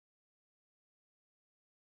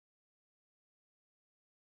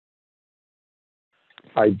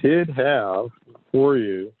I did have for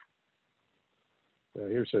you,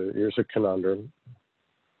 here's a conundrum.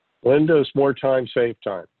 When does more time save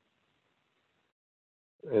time?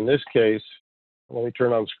 In this case, let me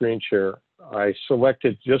turn on screen share. I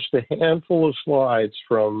selected just a handful of slides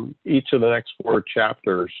from each of the next 4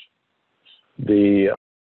 chapters. The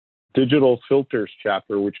digital filters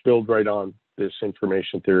chapter, which build right on this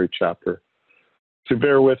information theory chapter. So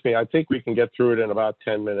bear with me. I think we can get through it in about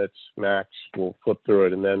 10 minutes max. We'll flip through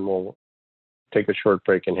it and then we'll take a short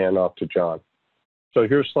break and hand off to John. So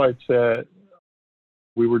here's slide set.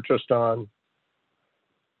 We were just on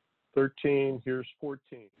 13. Here's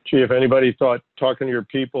 14. Gee, if anybody thought talking to your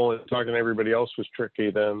people and talking to everybody else was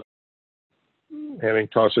tricky, then having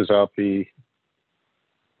tosses out the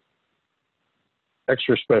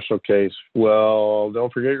extra special case. Well,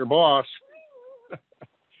 don't forget your boss.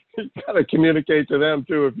 You got to communicate to them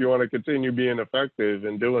too if you want to continue being effective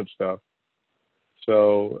and doing stuff.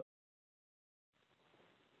 So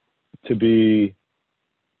to be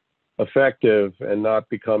effective and not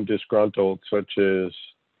become disgruntled, such as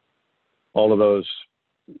all of those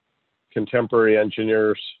contemporary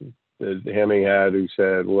engineers that Hemming had who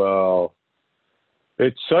said, well,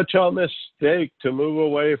 it's such a mistake to move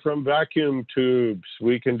away from vacuum tubes.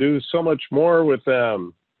 We can do so much more with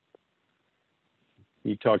them.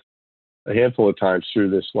 He talked a handful of times through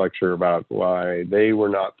this lecture about why they were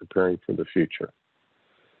not preparing for the future.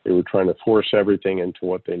 They were trying to force everything into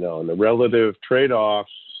what they know. And the relative trade-offs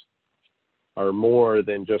are more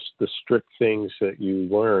than just the strict things that you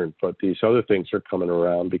learn, but these other things are coming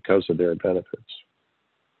around because of their benefits.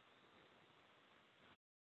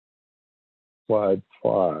 Slide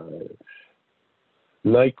 5.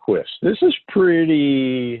 Nyquist. This is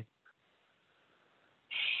pretty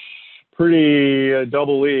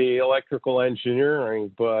double E, electrical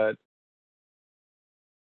engineering, but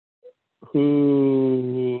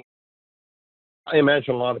who I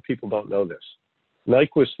imagine a lot of people don't know this.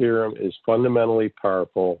 Nyquist theorem is fundamentally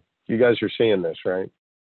powerful. You guys are seeing this, right?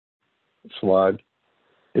 Slide.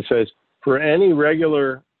 It says, for any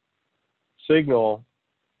regular signal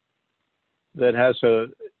that has a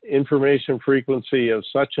information frequency of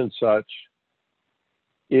such and such,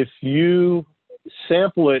 if you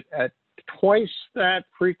sample it at twice that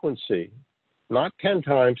frequency, not 10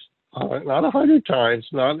 times, not 100 times,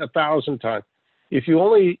 not 1,000 times, if you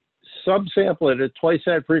only subsample it at twice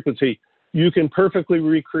that frequency, you can perfectly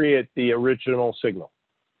recreate the original signal.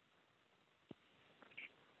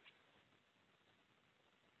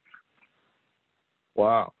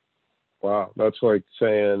 Wow. Wow. That's like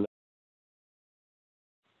saying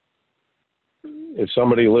if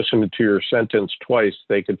somebody listened to your sentence twice,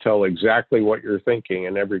 they could tell exactly what you're thinking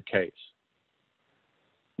in every case.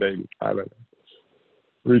 I don't know.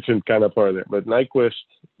 Reaching kind of far there. But Nyquist,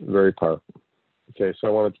 very powerful. Okay, so I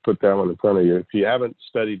wanted to put that one in front of you. If you haven't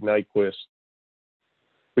studied Nyquist,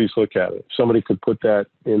 please look at it. If somebody could put that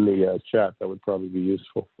in the chat, that would probably be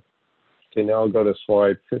useful. Okay, now I'll go to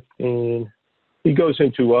slide 15. He goes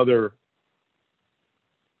into other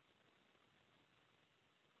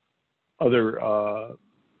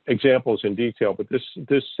examples in detail, but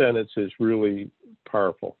this sentence is really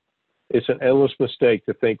powerful. It's an endless mistake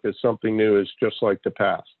to think that something new is just like the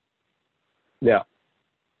past. Now,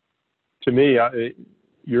 to me,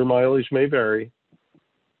 your mileage may vary.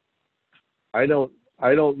 I don't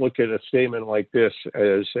look at a statement like this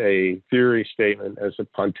as a theory statement, as a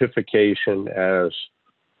pontification, as,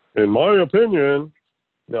 in my opinion.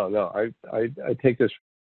 No, I take this.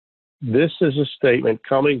 This is a statement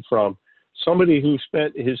coming from somebody who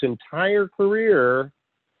spent his entire career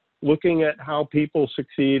looking at how people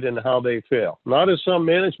succeed and how they fail. Not as some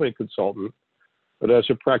management consultant, but as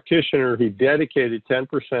a practitioner who dedicated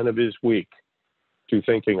 10% of his week to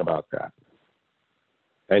thinking about that.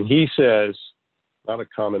 And he says, not a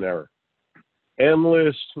common error,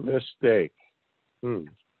 endless mistake.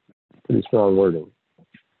 Pretty strong wording.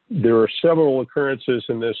 There are several occurrences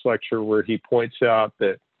in this lecture where he points out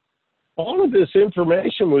that all of this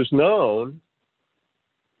information was known.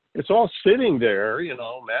 It's all sitting there, you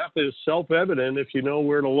know, math is self-evident if you know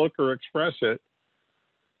where to look or express it.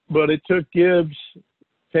 But it took Gibbs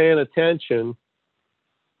paying attention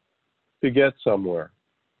to get somewhere.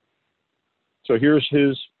 So here's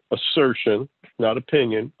his assertion, not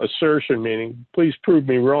opinion. Assertion meaning, please prove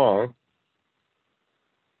me wrong.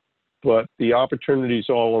 But the opportunities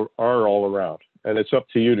are all around, and it's up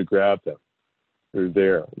to you to grab them. They're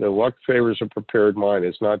there. The luck favors a prepared mind.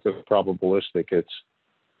 It's not just probabilistic. It's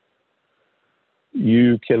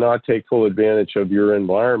you cannot take full advantage of your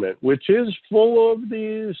environment, which is full of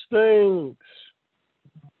these things.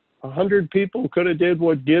 100 people could have did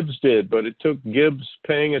what Gibbs did, but it took Gibbs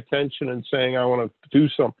paying attention and saying, I want to do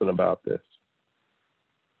something about this.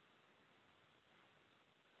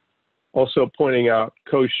 Also pointing out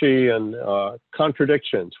Cauchy and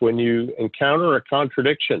contradictions. When you encounter a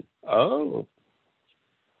contradiction, oh,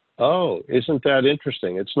 isn't that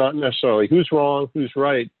interesting? It's not necessarily who's wrong, who's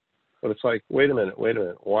right, but it's like, wait a minute.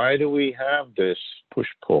 Why do we have this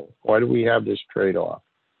push-pull? Why do we have this trade-off?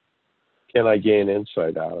 Can I gain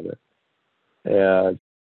insight out of it? And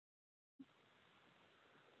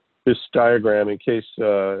this diagram, in case,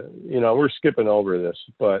 we're skipping over this,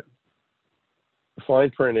 but the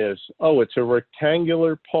fine print is, it's a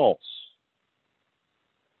rectangular pulse.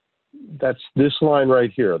 That's this line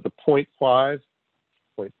right here, the 0.5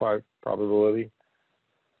 probability,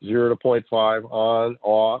 0 to 0.5, on,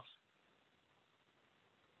 off.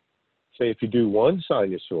 Say if you do one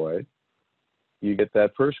sinusoid, you get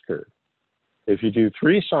that first curve. If you do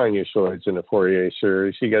 3 sinusoids in a Fourier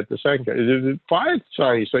series, you get the second curve. If you do 5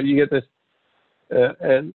 sinusoids, you get this.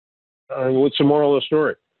 And what's the moral of the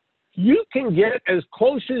story? You can get as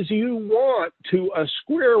close as you want to a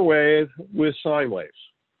square wave with sine waves.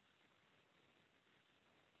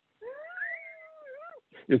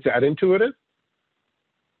 Is that intuitive?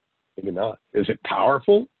 Maybe not. Is it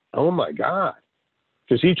powerful? Oh my God.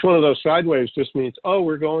 Because each one of those side waves just means,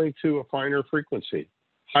 we're going to a finer frequency,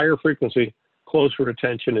 higher frequency, closer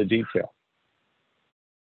attention to detail.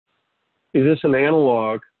 Is this an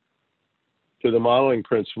analog to the modeling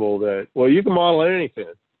principle that, you can model anything.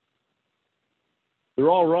 They're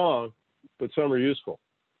all wrong, but some are useful.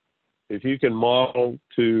 If you can model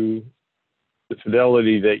to the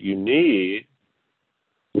fidelity that you need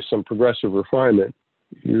with some progressive refinement,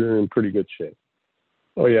 you're in pretty good shape.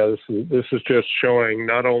 Oh yeah, this is just showing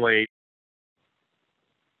not only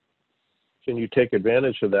can you take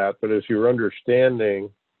advantage of that, but as your understanding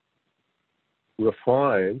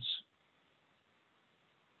refines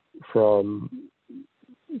from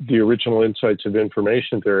the original insights of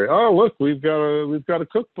information theory. Oh, look, we've got a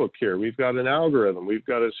cookbook here. We've got an algorithm. We've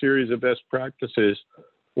got a series of best practices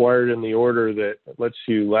wired in the order that lets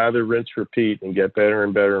you lather, rinse, repeat, and get better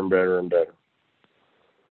and better and better and better.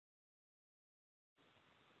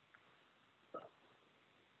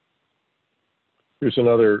 Here's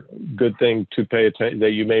another good thing to pay attention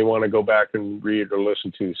that you may want to go back and read or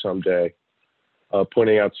listen to someday,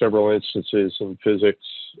 pointing out several instances in physics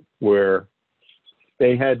where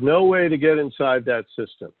they had no way to get inside that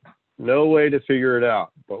system, no way to figure it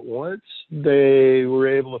out. But once they were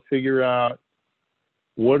able to figure out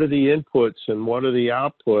what are the inputs and what are the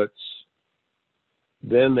outputs,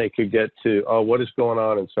 then they could get to, what is going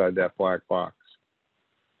on inside that black box?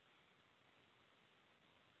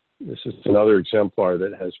 This is another exemplar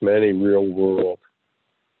that has many real-world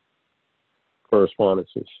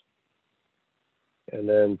correspondences. And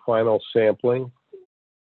then final sampling.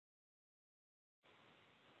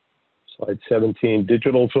 Slide 17,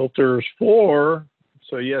 digital filters 4.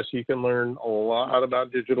 So yes, you can learn a lot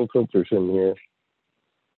about digital filters in here.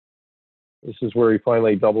 This is where he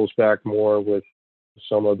finally doubles back more with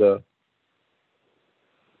some of the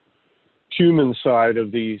human side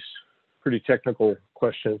of these pretty technical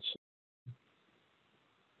questions.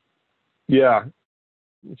 Yeah,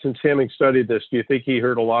 since having studied this, do you think he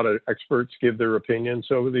heard a lot of experts give their opinions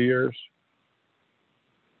over the years?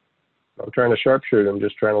 I'm trying to sharpshoot. I'm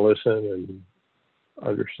just trying to listen and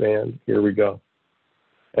understand. Here we go.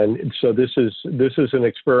 And so this is an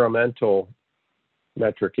experimental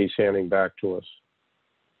metric he's handing back to us,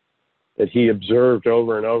 that he observed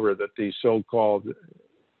over and over that these so-called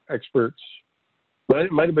experts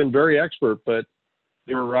might have been very expert, but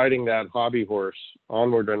they were riding that hobby horse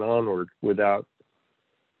onward and onward without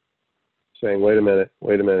saying, wait a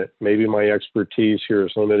minute, maybe my expertise here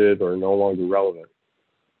is limited or no longer relevant.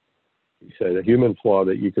 He said, a human flaw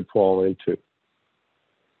that you could fall into.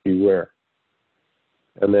 Beware.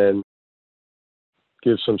 And then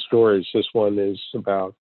give some stories. This one is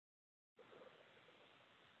about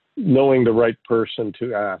knowing the right person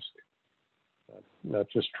to ask, not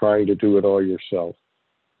just trying to do it all yourself.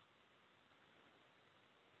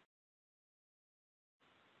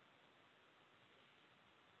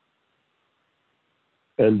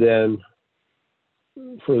 And then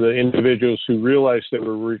for the individuals who realized that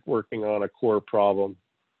we're working on a core problem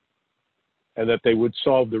and that they would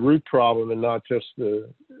solve the root problem and not just the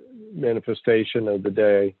manifestation of the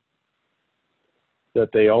day,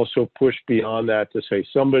 that they also push beyond that to say,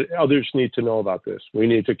 others need to know about this. We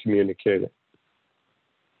need to communicate it.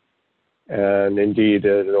 And indeed,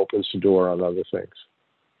 it opens the door on other things.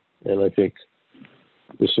 And I think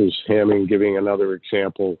this is Hamming giving another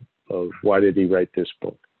example of why did he write this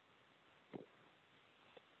book.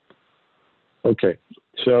 Okay,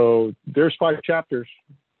 so there's 5 chapters.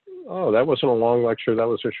 Oh, that wasn't a long lecture. That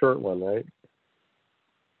was a short one, right?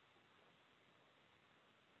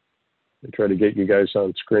 I try to get you guys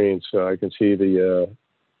on screen so I can see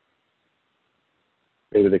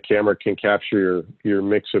maybe the camera can capture your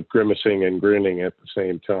mix of grimacing and grinning at the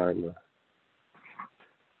same time.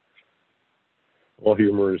 All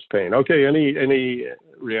humor is pain. Okay, any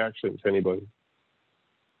reactions, anybody?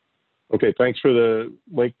 Okay, thanks for the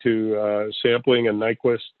link to sampling and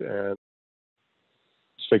Nyquist, and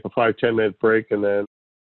let's take a 5-10 minute break, and then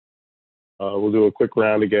we'll do a quick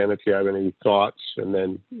round again if you have any thoughts, and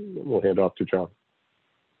then we'll hand off to John.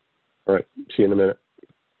 All right, see you in a minute.